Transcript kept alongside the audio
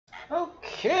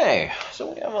Okay,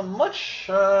 so we have a much,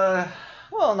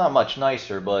 well, not much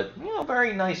nicer, but,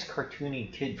 very nice,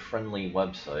 cartoony, kid-friendly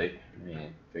website. I mean,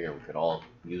 I figure we could all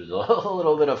use a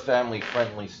little bit of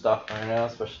family-friendly stuff right now,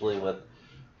 especially with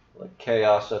the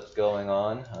chaos that's going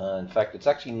on. In fact, it's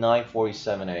actually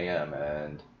 9:47 a.m.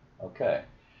 and, okay.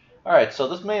 Alright, so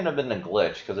this may have been a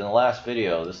glitch, because in the last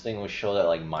video, this thing was showed at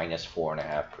like minus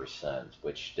 4.5%,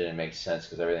 which didn't make sense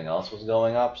because everything else was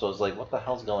going up, so it's like, what the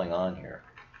hell's going on here?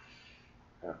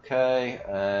 Okay,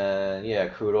 and yeah,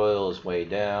 crude oil is way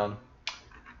down.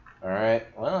 Alright,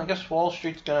 well, I guess Wall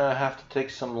Street's gonna have to take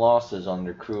some losses on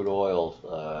their crude oil,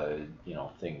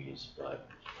 thingies, but...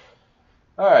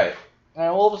 Alright,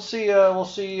 and we'll see how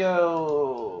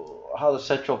the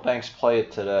central banks play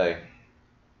it today.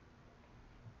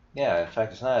 Yeah, in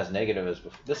fact, it's not as negative as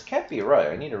before. This can't be right.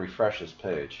 I need to refresh this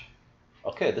page.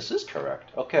 Okay, this is correct.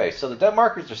 Okay, so the debt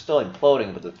markets are still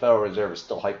imploding, but the Federal Reserve is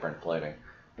still hyperinflating,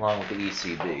 along with the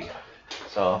ECB.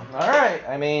 So, alright,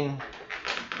 I mean,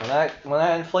 when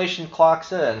that inflation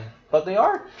clocks in, but they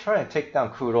are trying to take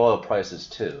down crude oil prices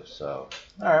too, so,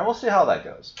 alright, we'll see how that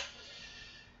goes.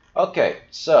 Okay,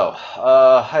 so,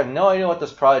 I have no idea what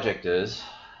this project is.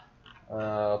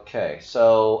 Okay,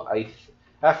 so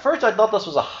at first I thought this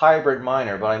was a hybrid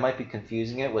miner, but I might be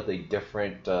confusing it with a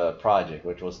different project,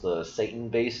 which was the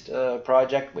Satan-based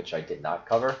project, which I did not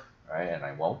cover, right, and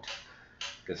I won't,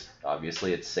 because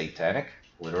obviously it's satanic,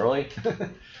 literally.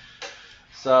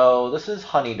 So this is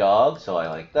Honey Dog, so I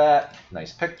like that.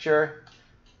 Nice picture.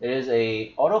 It is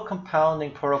a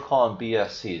auto-compounding protocol in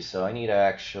BSC, so I need to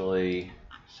actually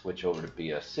switch over to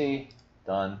BSC.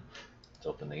 Done. Let's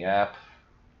open the app.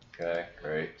 Okay,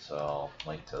 great. So I'll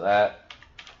link to that.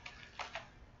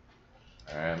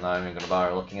 Alright, I'm not even going to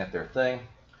bother looking at their thing.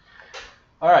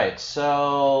 Alright,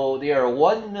 so they are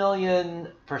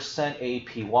 1,000,000%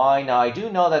 APY. Now, I do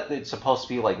know that it's supposed to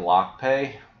be like lock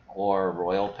pay, or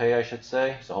royal pay, I should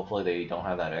say. So hopefully they don't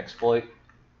have that exploit.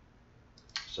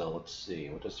 So let's see,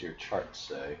 what does your chart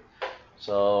say?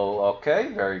 So,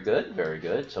 okay, very good, very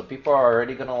good. So people are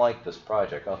already going to like this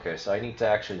project. Okay, so I need to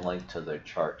actually link to their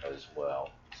chart as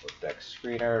well. So Dex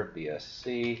Screener,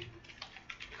 BSC,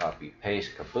 copy,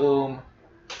 paste, kaboom.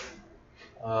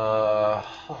 How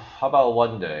about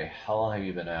one day? How long have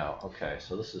you been out? Okay,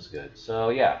 so this is good. So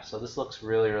yeah, so this looks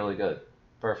really, really good.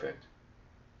 Perfect.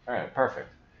 Alright, perfect.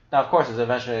 Now, of course, it's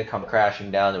eventually going to come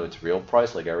crashing down to its real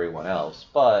price like everyone else,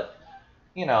 but,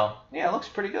 yeah, it looks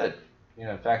pretty good.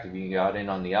 In fact, if you got in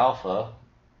on the alpha,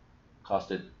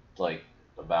 costed like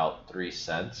about 3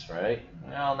 cents, right?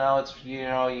 Well, now it's,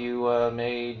 you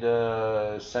made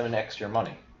 7 extra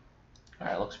money.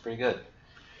 Alright, looks pretty good.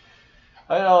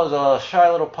 I know it was a shy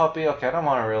little puppy. Okay, I don't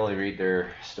want to really read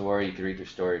their story. You can read their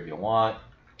story if you want.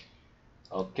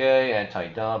 Okay,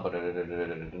 anti-dump.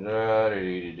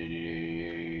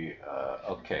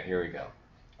 Okay, here we go.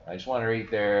 I just want to read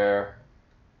their...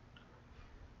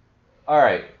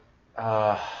 Alright.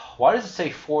 Why does it say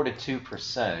 4 to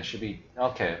 2%? It should be...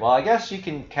 Okay, well, I guess you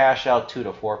can cash out 2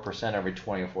 to 4% every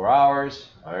 24 hours.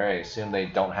 Alright, assume they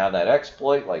don't have that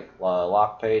exploit like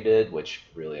LockPay did, which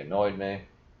really annoyed me.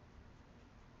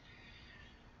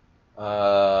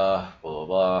 Blah, blah,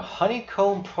 blah.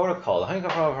 Honeycomb Protocol. The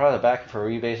Honeycomb Protocol provides a backup for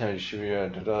rebates and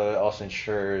distributor. Also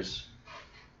ensures...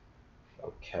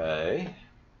 Okay.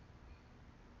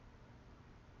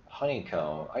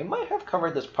 Honeycomb. I might have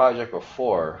covered this project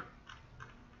before,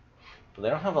 but they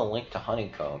don't have a link to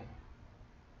Honeycomb.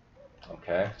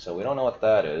 Okay, so we don't know what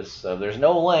that is. So if there's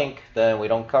no link, then we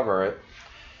don't cover it.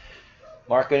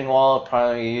 Marketing wallet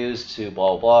primarily used to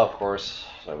blah blah, of course,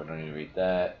 so we don't need to read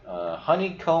that.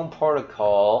 Honeycomb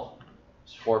Protocol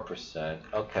is 4%.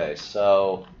 Okay,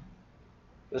 so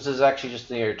this is actually just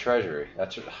their treasury.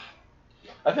 That's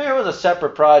I figured it was a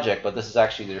separate project, but this is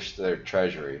actually just their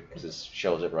treasury, because this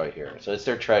shows it right here. So it's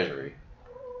their treasury.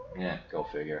 Yeah, go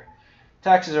figure.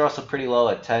 Taxes are also pretty low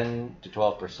at 10 to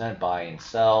 12% buy and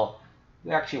sell.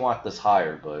 We actually want this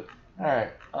higher, but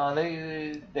alright.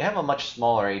 They have a much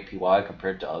smaller APY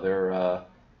compared to other, I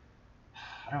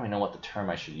don't even know what the term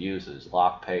I should use is.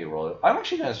 Lock pay, royal. I'm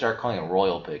actually going to start calling it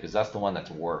royal pay, because that's the one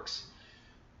that works.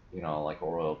 Like a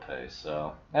royal pay.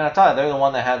 So, and I tell you, they're the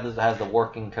one that has the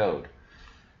working code.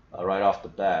 Right off the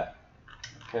bat.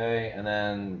 Okay, and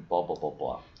then blah, blah, blah,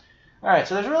 blah. Alright,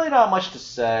 so there's really not much to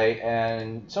say,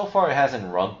 and so far it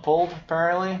hasn't rug pulled,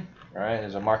 apparently. Alright,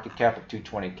 there's a market cap of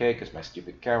 220K because my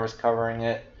stupid camera's covering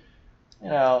it.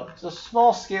 It's a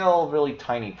small scale, really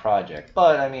tiny project,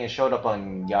 but I mean, it showed up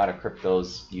on Yada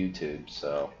Crypto's YouTube,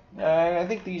 so I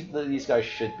think these guys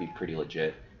should be pretty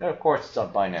legit. And of course, it's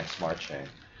on Binance Smart Chain.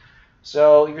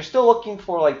 So if you're still looking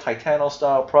for like Titano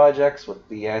style projects with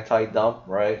the anti-dump,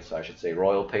 right? So I should say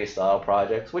Royal Pay style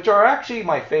projects, which are actually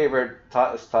my favorite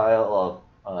style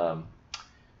of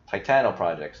Titano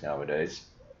projects nowadays.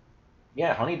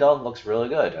 Yeah, Honey Dog looks really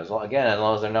good. Again, as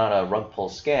long as they're not a rug pull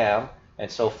scam, and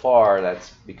so far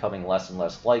that's becoming less and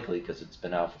less likely because it's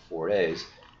been out for 4 days,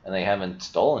 and they haven't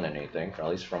stolen anything, at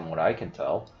least from what I can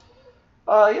tell.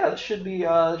 Yeah, this should be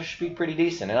pretty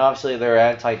decent. And obviously their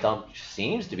anti-dump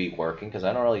seems to be working because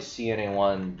I don't really see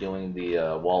anyone doing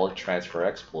the wallet transfer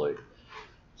exploit.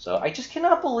 So I just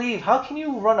cannot believe, how can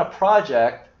you run a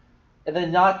project and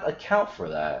then not account for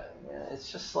that?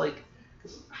 It's just like,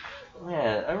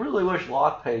 man, I really wish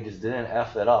LockPay just didn't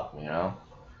F it up, you know?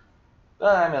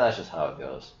 But I mean, that's just how it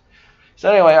goes.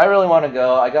 So anyway, I really want to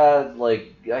go. I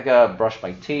gotta brush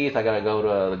my teeth. I gotta go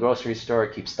to the grocery store,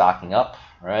 keep stocking up,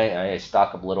 right? I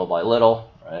stock up little by little,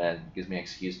 right? And it gives me an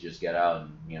excuse to just get out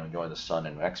and, you know, enjoy the sun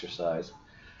and exercise.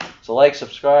 So like,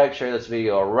 subscribe, share this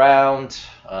video around.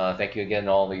 Thank you again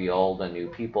to all the old and new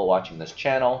people watching this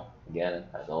channel. Again,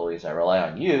 as always, I rely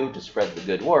on you to spread the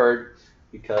good word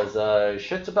because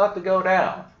shit's about to go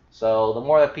down. So the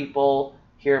more that people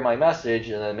hear my message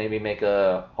and then maybe make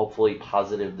a hopefully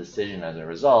positive decision as a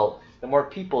result, the more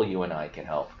people you and I can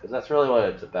help, because that's really what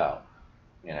it's about,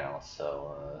 you know.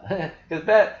 So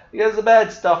because the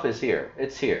bad stuff is here.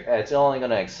 It's here. It's only going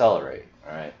to accelerate.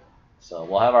 All right. So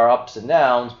we'll have our ups and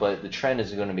downs, but the trend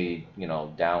is going to be, you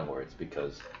know, downwards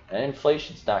because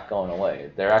inflation's not going away.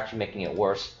 They're actually making it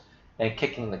worse and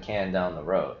kicking the can down the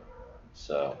road.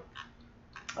 So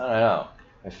I don't know.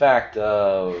 In fact,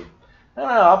 I don't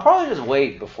know. I'll probably just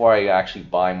wait before I actually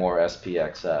buy more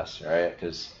SPXS, right?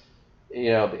 Because, you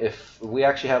know, if we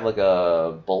actually have like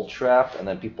a bull trap and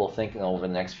then people thinking over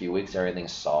the next few weeks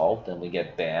everything's solved and we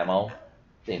get BAMO,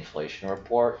 the inflation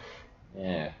report,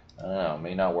 yeah, I don't know. It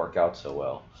may not work out so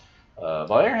well. But on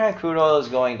the other hand, crude oil is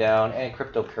going down and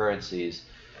cryptocurrencies.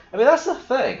 I mean, that's the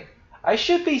thing. I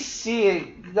should be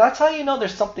seeing. That's how you know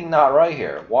there's something not right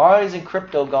here. Why isn't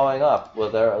crypto going up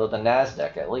with the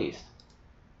NASDAQ at least?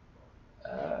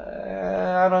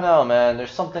 I don't know, man.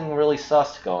 There's something really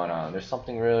sus going on. There's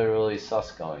something really, really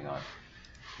sus going on.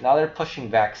 Now they're pushing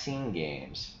vaccine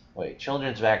games. Wait,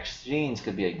 children's vaccines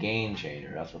could be a game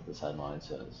changer. That's what this headline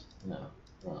says. No,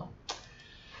 no.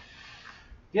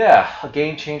 Yeah, a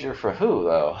game changer for who,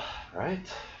 though? Right?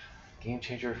 Game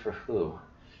changer for who?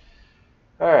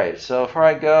 Alright, so before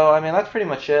I go, I mean, that's pretty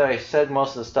much it. I said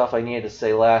most of the stuff I needed to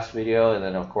say last video, and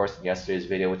then, of course, in yesterday's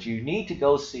video, which you need to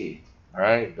go see.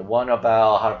 Alright, the one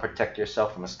about how to protect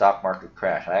yourself from a stock market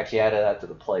crash. I actually added that to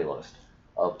the playlist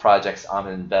of projects I'm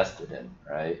invested in,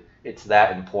 right? It's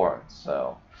that important,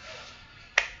 so.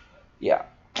 Yeah.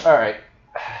 Alright.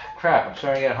 Crap, I'm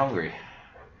starting to get hungry.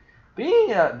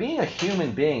 Being a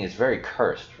human being is very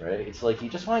cursed, right? It's like you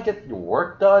just want to get your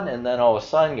work done, and then all of a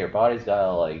sudden your body's got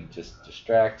to, like, just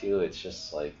distract you. It's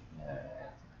just like,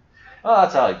 well,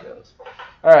 that's how it goes.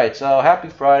 All right, so happy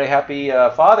Friday, happy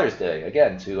Father's Day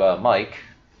again to Mike.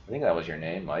 I think that was your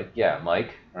name, Mike. Yeah,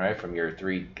 Mike. All right, from your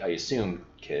 3, I assume,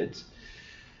 kids.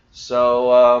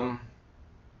 So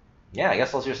yeah, I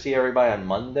guess I'll just see everybody on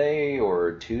Monday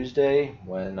or Tuesday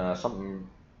when something,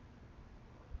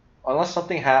 unless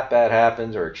something bad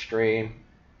happens or extreme.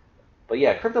 But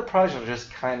yeah, crypto projects are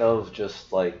just kind of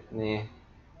just like meh.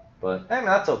 But I mean,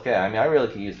 that's okay. I mean, I really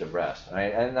could use the rest,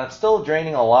 right? And I'm still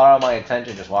draining a lot of my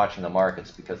attention just watching the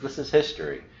markets because this is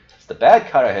history. It's the bad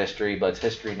kind of history, but it's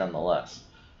history nonetheless.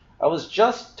 I was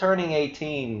just turning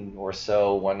 18 or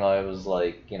so when I was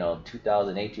like, you know,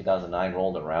 2008, 2009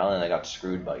 rolled around and I got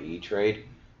screwed by E-Trade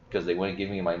because they wouldn't give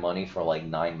me my money for like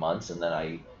 9 months, and then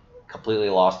I completely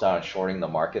lost out on shorting the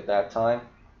market that time.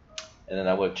 And then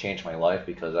that would have changed my life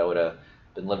because I would have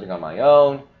been living on my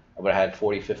own. I would have had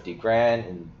 40, 50 grand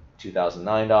in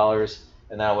 $2009,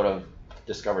 and then I would have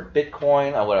discovered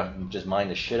Bitcoin. I would have just mined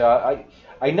the shit out.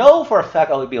 I know for a fact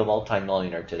I would be a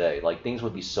multi-millionaire today. Like, things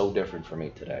would be so different for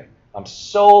me today. I'm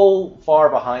so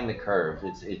far behind the curve.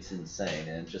 It's insane,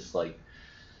 and it's just like,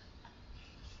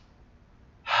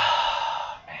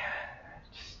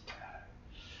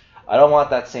 I don't want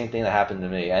that same thing that happened to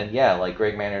me. And yeah, like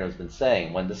Greg Maynard has been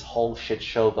saying, when this whole shit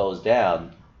show goes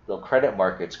down, the credit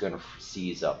market's going to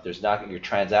seize up. Your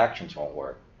transactions won't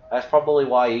work. That's probably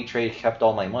why E-Trade kept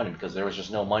all my money, because there was just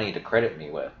no money to credit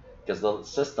me with, because the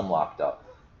system locked up.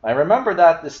 I remember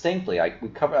that distinctly. We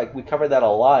covered that a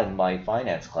lot in my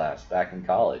finance class back in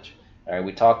college. All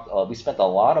right, we spent a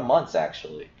lot of months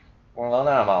actually. Well,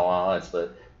 not a lot of months,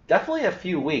 but definitely a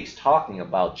few weeks talking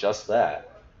about just that.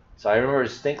 So I remember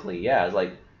distinctly, yeah, it's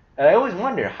like And I always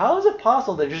wonder, how is it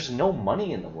possible there's just no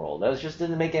money in the world? That just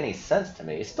didn't make any sense to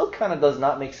me. It still kind of does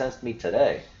not make sense to me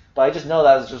today. But I just know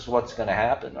that's just what's going to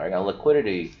happen, right? A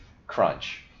liquidity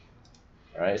crunch,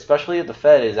 right? Especially if the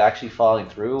Fed is actually following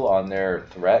through on their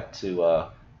threat to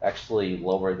actually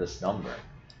lower this number.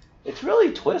 It's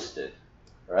really twisted,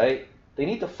 right? They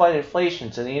need to fight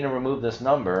inflation, so they need to remove this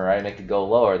number, right? Make it go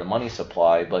lower, the money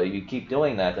supply. But if you keep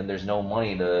doing that, then there's no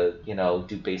money to,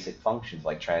 do basic functions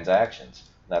like transactions.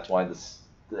 That's why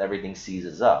everything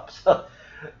seizes up.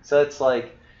 So it's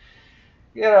like,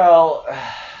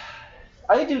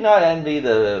 I do not envy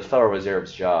the Federal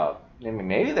Reserve's job. I mean,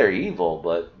 maybe they're evil,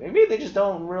 but maybe they just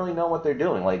don't really know what they're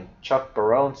doing, like Chuck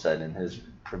Barone said in his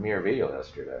premiere video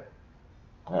yesterday.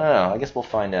 I don't know. I guess we'll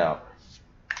find out.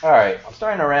 All right, I'm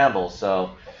starting to ramble,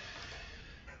 so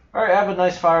all right, have a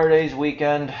nice Fire Days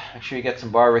weekend. Make sure you get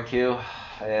some barbecue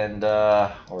and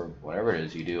or whatever it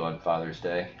is you do on Father's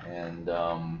Day. And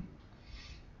I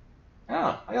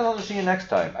guess I'll just see you next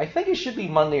time. I think it should be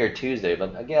Monday or Tuesday,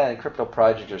 but again, crypto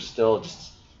projects are still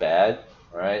just bad,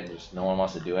 right? Just no one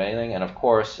wants to do anything. And of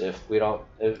course, if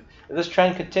this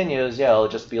trend continues, yeah, it'll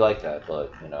just be like that.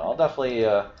 But I'll definitely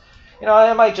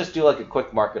I might just do like a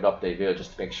quick market update video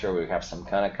just to make sure we have some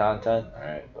kind of content. All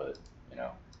right, but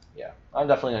yeah, I'm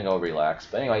definitely gonna go relax.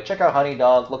 But anyway, check out Honey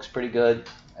Dog. Looks pretty good,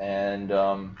 and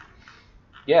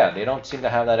yeah, they don't seem to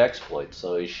have that exploit,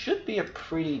 so it should be a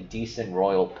pretty decent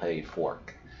royal pay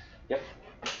fork. Yep.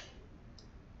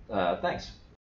 Thanks.